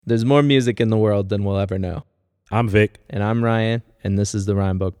There's more music in the world than we'll ever know. I'm Vic. And I'm Ryan, and this is the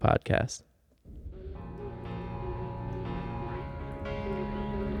Rhyme Book Podcast.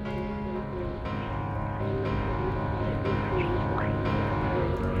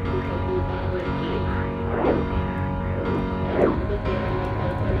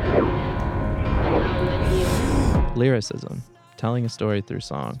 Lyricism, telling a story through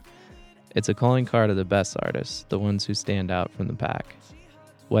song. It's a calling card of the best artists, the ones who stand out from the pack.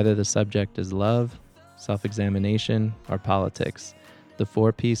 Whether the subject is love, self-examination, or politics, the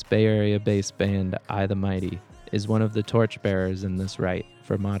four-piece Bay Area-based band I the Mighty is one of the torchbearers in this right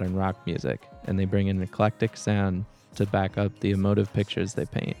for modern rock music, and they bring an eclectic sound to back up the emotive pictures they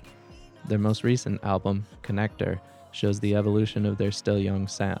paint. Their most recent album, Connector, shows the evolution of their still young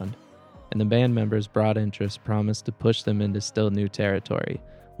sound, and the band members' broad interest promised to push them into still new territory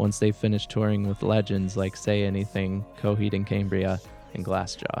once they finish touring with legends like Say Anything, Coheed Cambria, and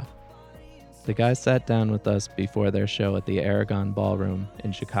Glassjaw. The guys sat down with us before their show at the Aragon Ballroom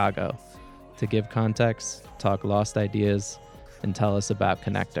in Chicago to give context, talk lost ideas, and tell us about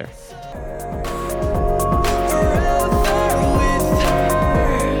Connector.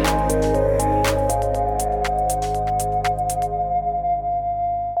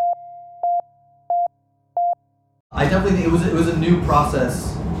 I definitely think it was a new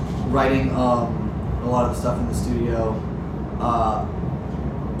process writing a lot of the stuff in the studio.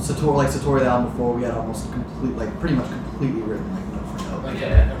 Satori, the album before, we had pretty much completely written note for note.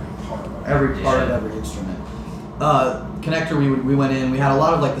 Every part of every instrument. Connector, we went in, we had a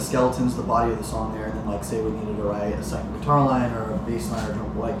lot of the skeletons, the body of the song there, and then say we needed to write a second guitar line or a bass line or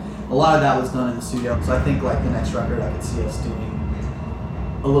drum. A lot of that was done in the studio. So I think the next record I could see us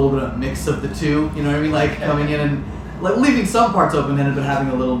doing a little bit of a mix of the two, you know what I mean? Coming in and leaving some parts open-ended, but having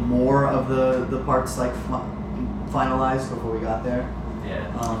a little more of the parts finalized before we got there.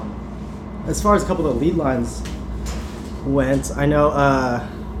 Yeah. As far as a couple of the lead lines went, I know,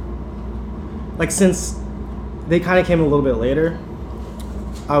 since they kind of came a little bit later,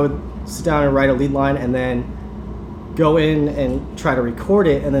 I would sit down and write a lead line and then go in and try to record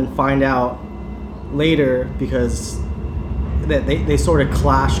it and then find out later because that they sort of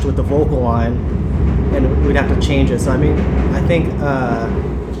clashed with the vocal line and we'd have to change it. So I think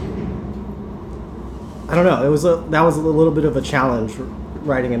I don't know, that was a little bit of a challenge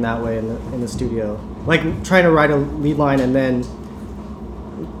writing in that way in the studio, trying to write a lead line and then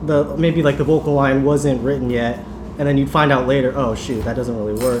maybe the vocal line wasn't written yet, and then you'd find out later, oh shoot, that doesn't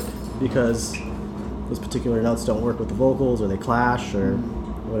really work because those particular notes don't work with the vocals or they clash or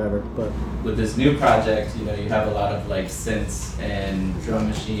whatever. But with this new project, you have a lot of synths and drum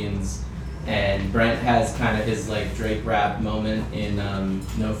machines, and Brent has kind of his Drake rap moment in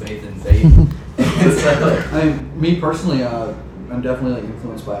No Faith in Fate. Me personally, I'm definitely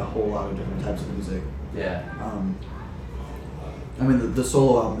influenced by a whole lot of different types of music. Yeah. The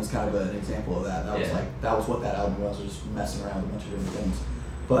solo album is kind of an example of that. That was what that album was just messing around with a bunch of different things.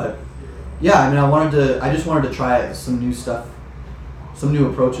 But yeah, I just wanted to try some new stuff, some new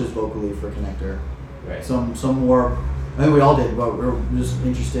approaches vocally for Connector. Right. Some more. I think we all did, but we're just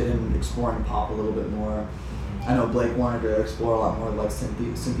interested in exploring pop a little bit more. I know Blake wanted to explore a lot more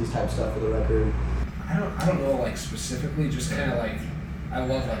synthes type stuff for the record. I don't know specifically, just kind of I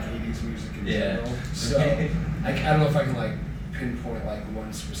love 80s music in general. So I don't know if I can pinpoint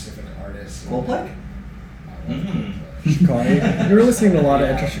one specific artist. Coldplay? Shikari. You were listening to a lot of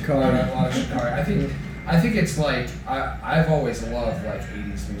Enter Shikari. A lot of Shikari. I think it's I've always loved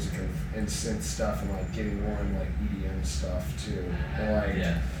 80s music and synth stuff and getting more in EDM stuff too.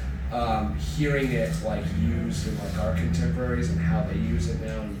 And hearing it used in our contemporaries and how they use it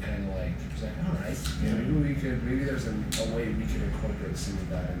now, and you kind of it's all right, maybe there's a way we could incorporate some of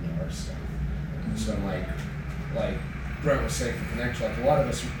that into our stuff. So Brent was saying for Connector, a lot of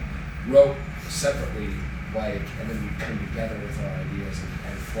us wrote separately, and then we come together with our ideas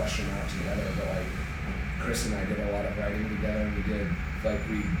and flesh them out together. But Chris and I did a lot of writing together, and we did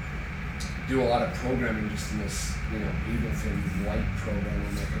we do a lot of programming just in this Ableton Light program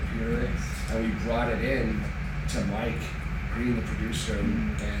on the computer, and we brought it in to Mike Green, the producer,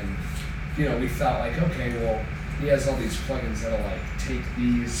 and we thought okay, well, he has all these plugins that'll take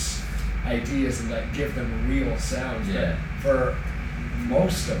these ideas and give them real sounds. Yeah. But for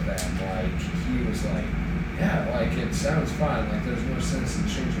most of them, he was it sounds fine. There's no sense in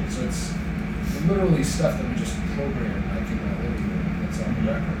changing it. So it's literally stuff that we just programmed in that living room that's on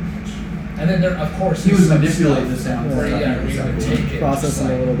the record. And then there, of course, he was manipulating the sound. We would take it, processing a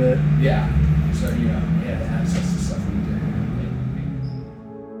little bit. Yeah. So he had access to stuff we did.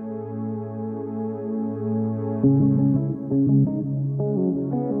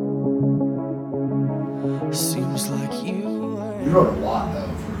 Seems like you We wrote a lot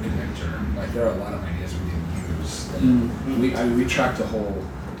though for Connector. Like there are a lot of ideas we didn't use. We tracked a whole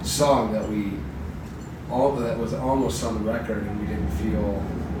song that that was almost on the record, and we didn't feel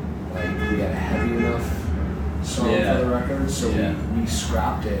like we had a heavy enough song for the record, so we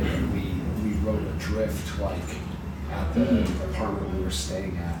scrapped it and we wrote a drift like at the apartment we were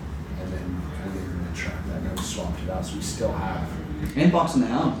staying at, and then we didn't track that and we swapped it out, so we still have. And Box and the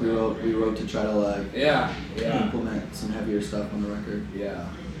Hound, we wrote to try to like implement some heavier stuff on the record. Yeah.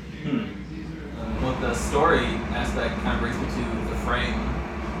 Well, the story aspect kind of brings me to the frame.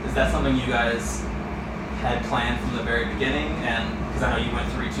 Is that something you guys had planned from the very beginning? And because I know you went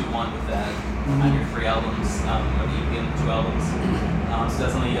 3-2-1 with that on your 3 albums, or the EP and the 2 albums. So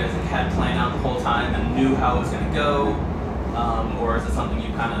that's something you guys had planned out the whole time and knew how it was going to go, or is it something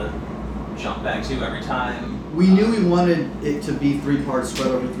you kind of jump back to every time? We knew we wanted it to be 3 parts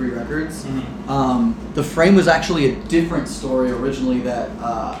spread over 3 records. The Frame was actually a different story originally that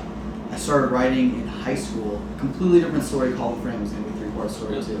I started writing in high school. A completely different story called The Frame. It was going to be a 3-part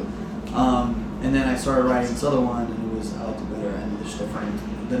story too. And then I started writing this other one, and it was I Liked It Better, and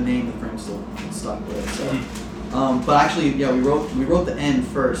the name The Frame still stuck with it. So, but actually, we wrote the end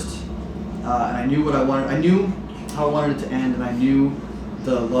first, and I knew what I wanted. I knew how I wanted it to end, and I knew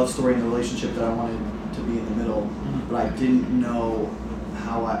the love story and the relationship that I wanted to be in the middle, but I didn't know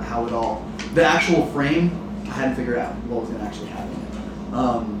how it all. The actual frame, I hadn't figured out what was going to actually happen.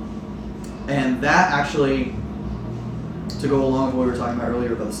 And that actually, to go along with what we were talking about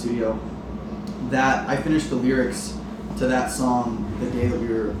earlier about the studio, that I finished the lyrics to that song the day that we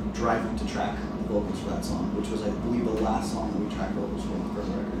were driving to track vocals for that song, which was, I believe, the last song that we tracked vocals for on the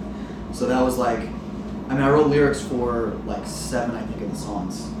first record. So that was like, I wrote lyrics for like 7, I think, of the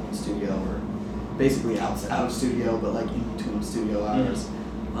songs in the studio, or basically out of studio, but like in between studio hours.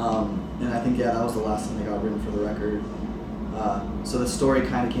 And I think, that was the last time they got written for the record. So the story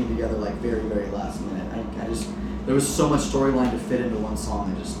kind of came together like very, very last minute. There was so much storyline to fit into one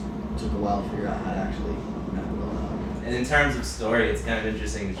song, it just took a while to figure out how to actually map it all out. And in terms of story, it's kind of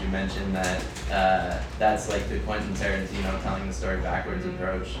interesting that you mentioned that that's like the Quentin Tarantino telling the story backwards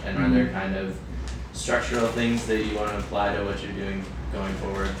approach. And are there kind of structural things that you want to apply to what you're doing going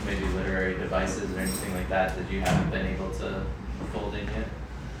forward, maybe literary devices or anything like that you haven't been able to fold in yet?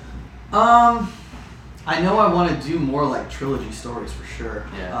 I know I want to do more like trilogy stories for sure.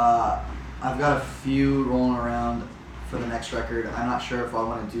 Yeah. I've got a few rolling around for the next record. I'm not sure if I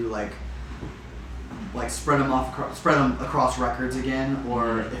want to do like spread them across records again,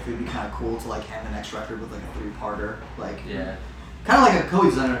 or if it'd be kind of cool to like end the next record with like a 3-parter, kind of like a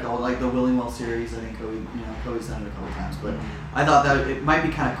Coheed's done it a couple, like the Willingwell series. I think Coheed's done it a couple times, but I thought that it might be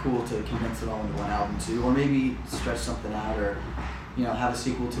kind of cool to condense it all into one album too, or maybe stretch something out, or have a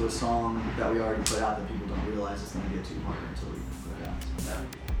sequel to a song that we already put out that people don't realize is going to be a 2-parter until we put it out.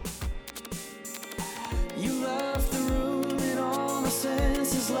 You left the room and all my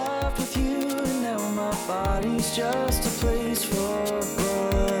senses left with you, and now my body's just a place for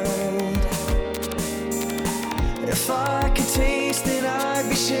blood. If I could taste it, I'd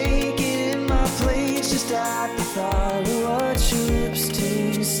be shaking in my place just at the thought of what your lips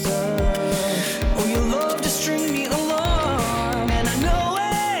taste of. Oh, you love to string me along, and I know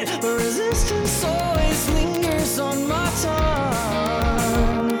it, but resistance always lingers on my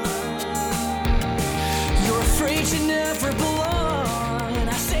tongue. You're afraid you never belong, and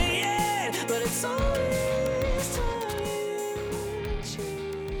I say it, but it's always tongue-in-cheek.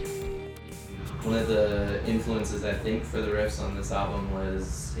 One of the influences, I think, for the riffs on this album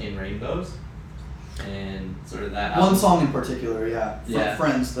was In Rainbows, and sort of that album. One song in particular, Yeah.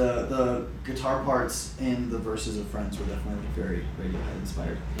 Friends, the guitar parts in the verses of Friends were definitely very Radiohead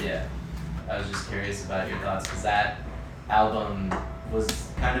inspired. Yeah, I was just curious about your thoughts, because that album was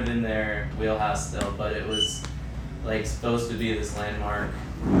kind of in their wheelhouse still, but it was like supposed to be this landmark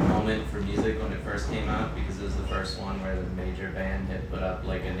moment for music when it first came out, because it was the first one where the major band had put up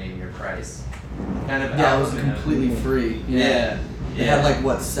like a name your price kind of album. It was album, completely free. Yeah. It had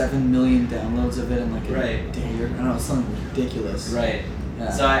like 7 million downloads of it in like a Right. day, or I don't know, something ridiculous. Right.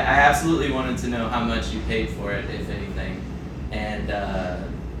 Yeah. So I absolutely wanted to know how much you paid for it, if anything, and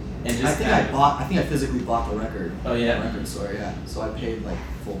just I think I physically bought the record. Oh, yeah? At the record store, yeah. So I paid like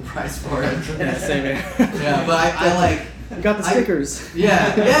full price for it. Yeah, same here. Yeah, but I like. You got the stickers.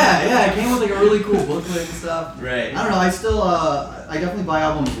 Yeah. It came with like a really cool booklet and stuff. Right. I don't know. I still, I definitely buy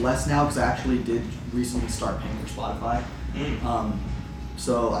albums less now because I actually did recently start paying for Spotify.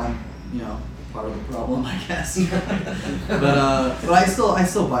 So I'm, part of the problem, I guess. but I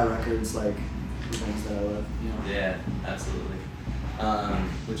still buy records, like the things that I love. Yeah, absolutely.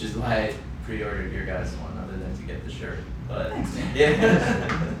 Which is why pre-ordered your guys' one other than to get the shirt. But Thanks, man.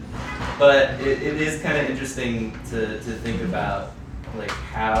 yeah. But it is kind of interesting to think about like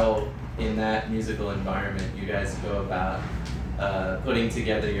how in that musical environment you guys go about putting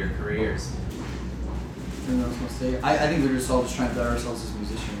together your careers. I don't know what I was gonna say. I think we're just all just trying to better ourselves as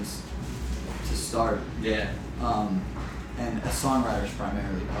musicians to start. Yeah. And as songwriters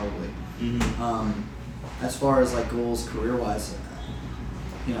primarily, probably. Mm-hmm. As far as like goals career-wise,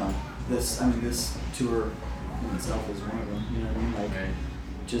 you know, this tour in itself is one of them. You know what I mean? Like,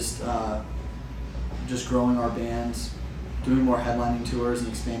 Right. just growing our bands, doing more headlining tours and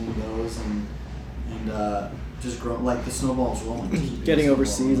expanding those, and just grow like the snowball's rolling. Getting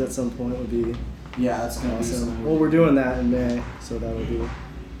overseas at some point would be Yeah, that's gonna be awesome. something. Well, we're doing that in May, so that would be.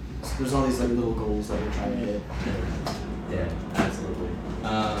 There's all these like little goals that we're trying to hit. Yeah, absolutely.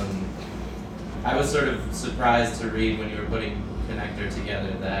 I was sort of surprised to read when you were putting Connector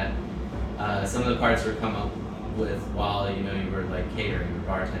together that some of the parts were come up with while you were like catering or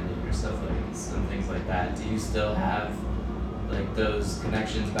bartending or stuff like some things like that. Do you still have like those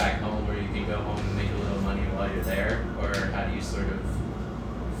connections back home where you can go home and make a little money while you're there, or how do you sort of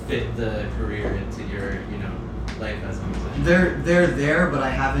fit the career into your life as a musician? They're there, but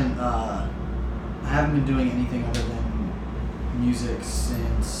I haven't been doing anything other than music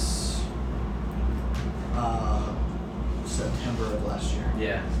since September of last year.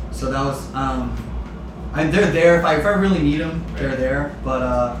 Yeah. So that was they're there if I really need them. They're Right. there, but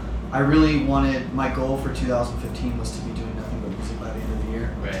I really wanted, my goal for 2015 was to be doing nothing but music by the end of the year.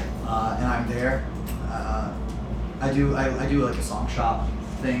 Right. And I'm there. I do like a song shop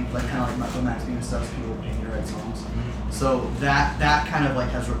thing, like kind of like Max Bean and stuff. So people pay me to write songs. Mm-hmm. So that kind of like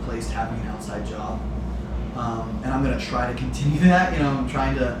has replaced having an outside job. And I'm gonna try to continue that. I'm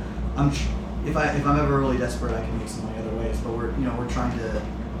trying to. If I'm ever really desperate, I can make some money other ways. But we're trying to.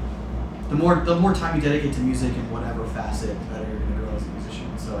 The more time you dedicate to music in whatever facet, the better you're gonna grow as a musician.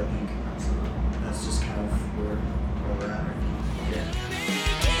 So I think that's just kind of where we're at right now. Yeah.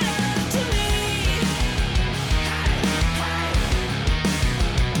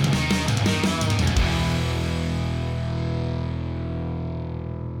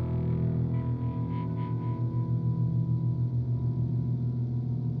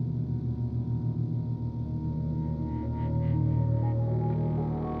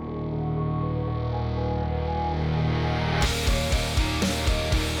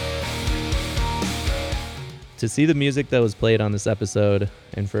 To see the music that was played on this episode,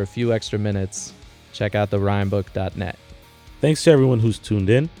 and for a few extra minutes, check out therhymebook.net. Thanks to everyone who's tuned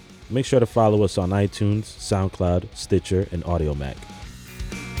in. Make sure to follow us on iTunes, SoundCloud, Stitcher, and AudioMac.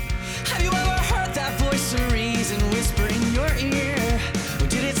 Have you ever heard that voice of reason whisper in your ear? Or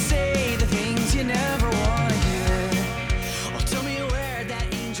did it say the things you never want to hear? Or tell me where that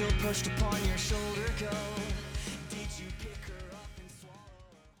angel perched upon your shoulder.